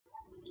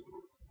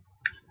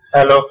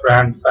Hello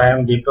friends, I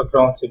am Deepak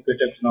from CP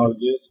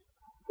Technologies.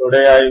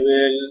 Today I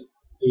will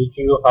teach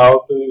you how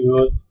to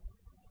use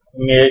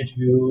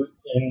ImageView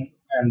in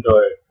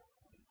Android.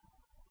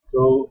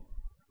 So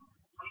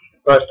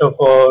first of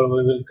all,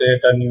 we will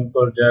create a new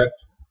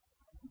project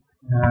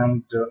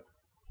and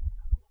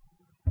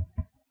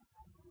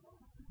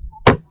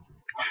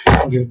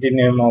give the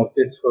name of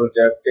this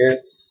project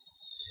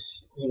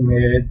is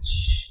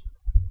ImageView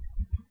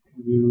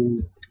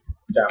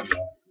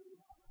Demo.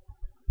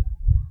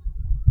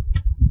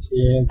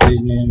 Change the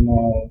name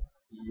of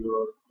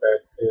your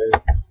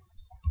package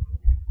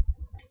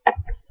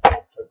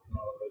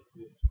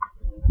technology.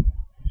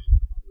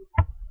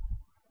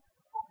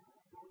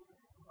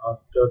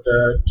 After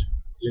that,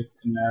 click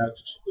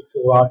next. If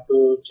you want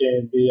to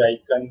change the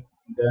icon,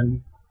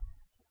 then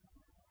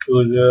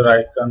choose your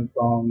icon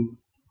from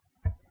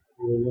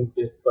using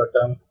this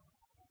button.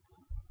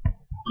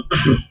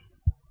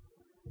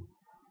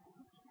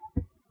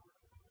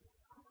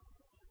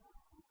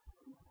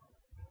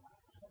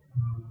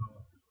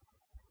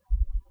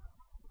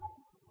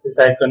 This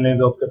icon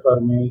is okay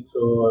for me, so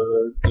I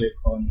will click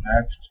on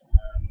next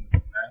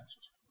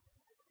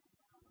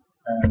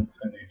and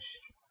finish.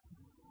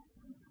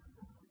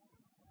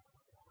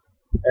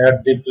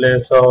 At the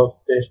place of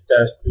this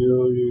test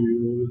view, you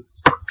use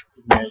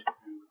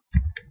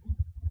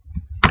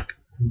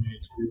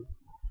image view,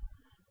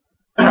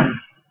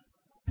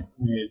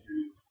 image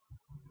view,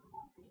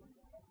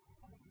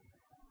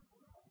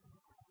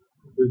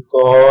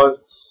 because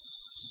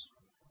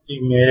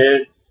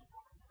image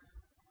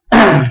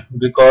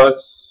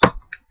because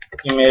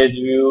image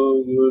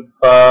view used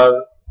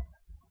for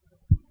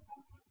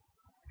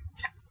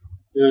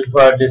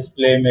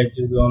display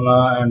images on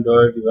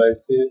Android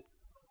devices.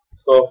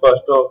 So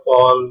first of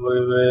all, we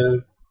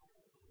will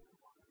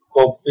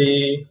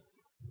copy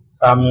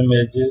some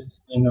images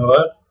in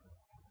our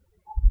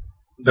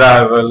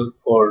driver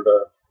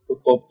folder. To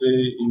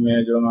copy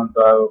image on a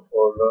driver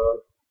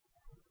folder,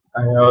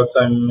 I have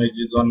some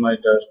images on my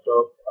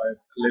desktop. I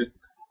click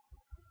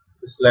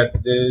to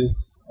select this,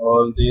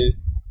 all these,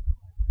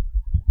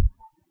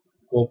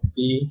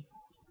 copy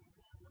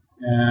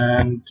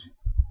and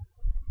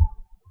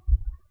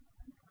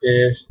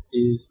paste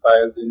these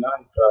files in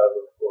a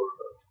driver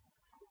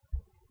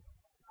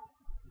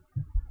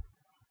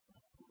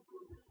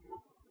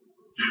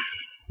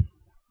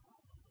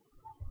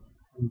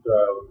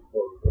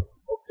folder.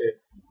 Okay.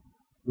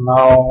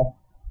 Now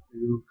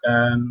you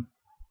can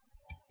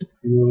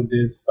view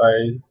this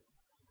file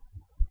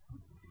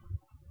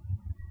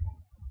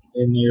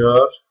in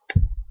your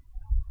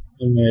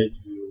image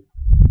view.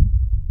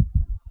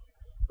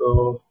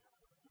 So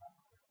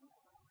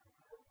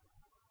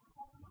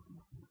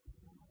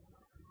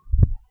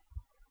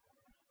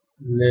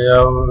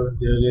layout,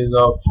 there is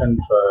option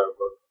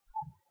driver.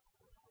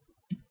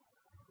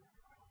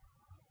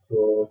 So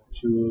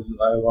choose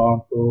I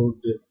want to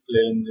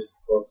display in this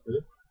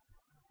process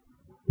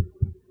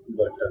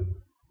button.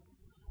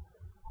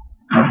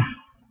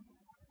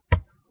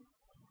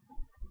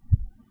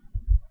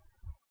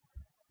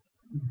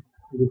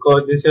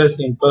 Because this is a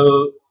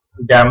simple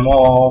demo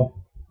of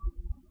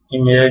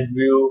image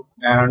view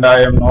and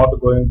I am not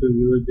going to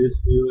use this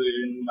view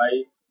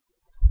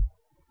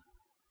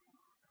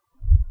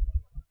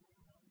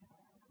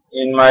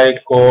in my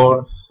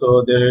code,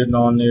 so there is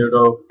no need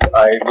of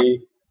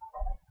ID,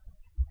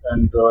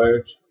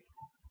 Android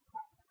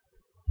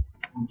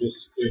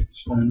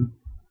description,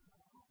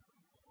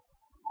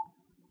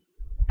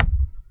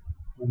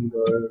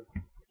 Android.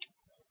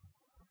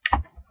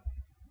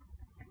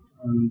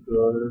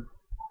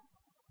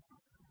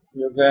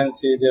 You can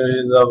see there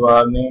is a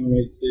warning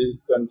message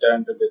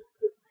content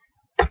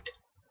description.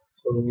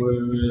 So we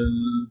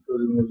will, to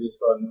remove this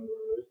warning, we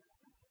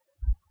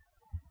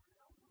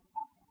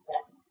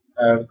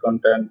will add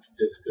content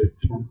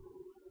description.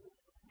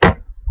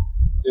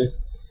 This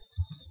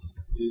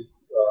is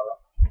the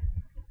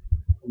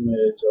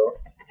image of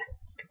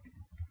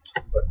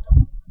button.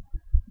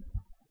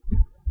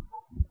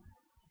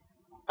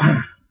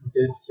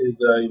 This is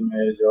the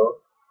image of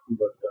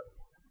button.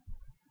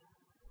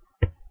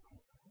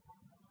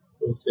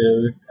 So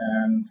save it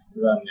and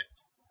run it.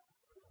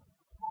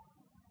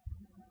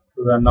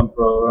 To run a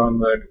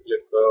program, right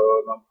click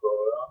on a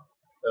program,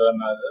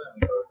 run as an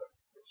Android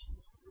application.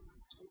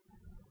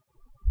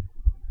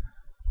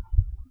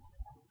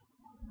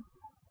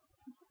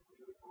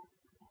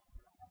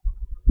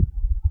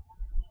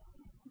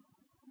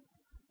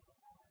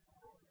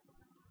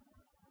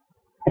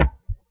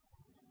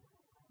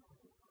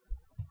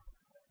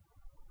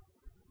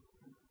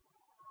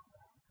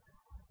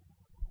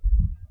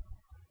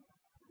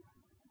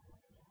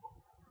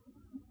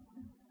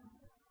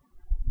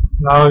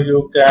 Now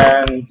you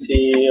can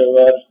see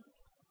our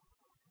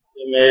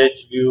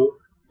image view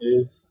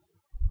is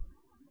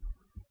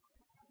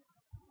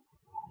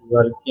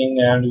working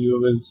and you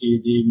will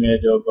see the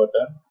image of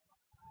button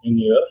in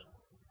your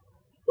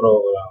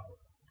program.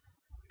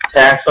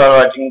 Thanks for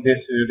watching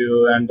this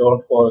video and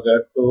don't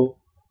forget to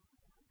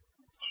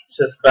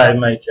subscribe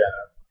my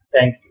channel.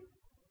 Thank you.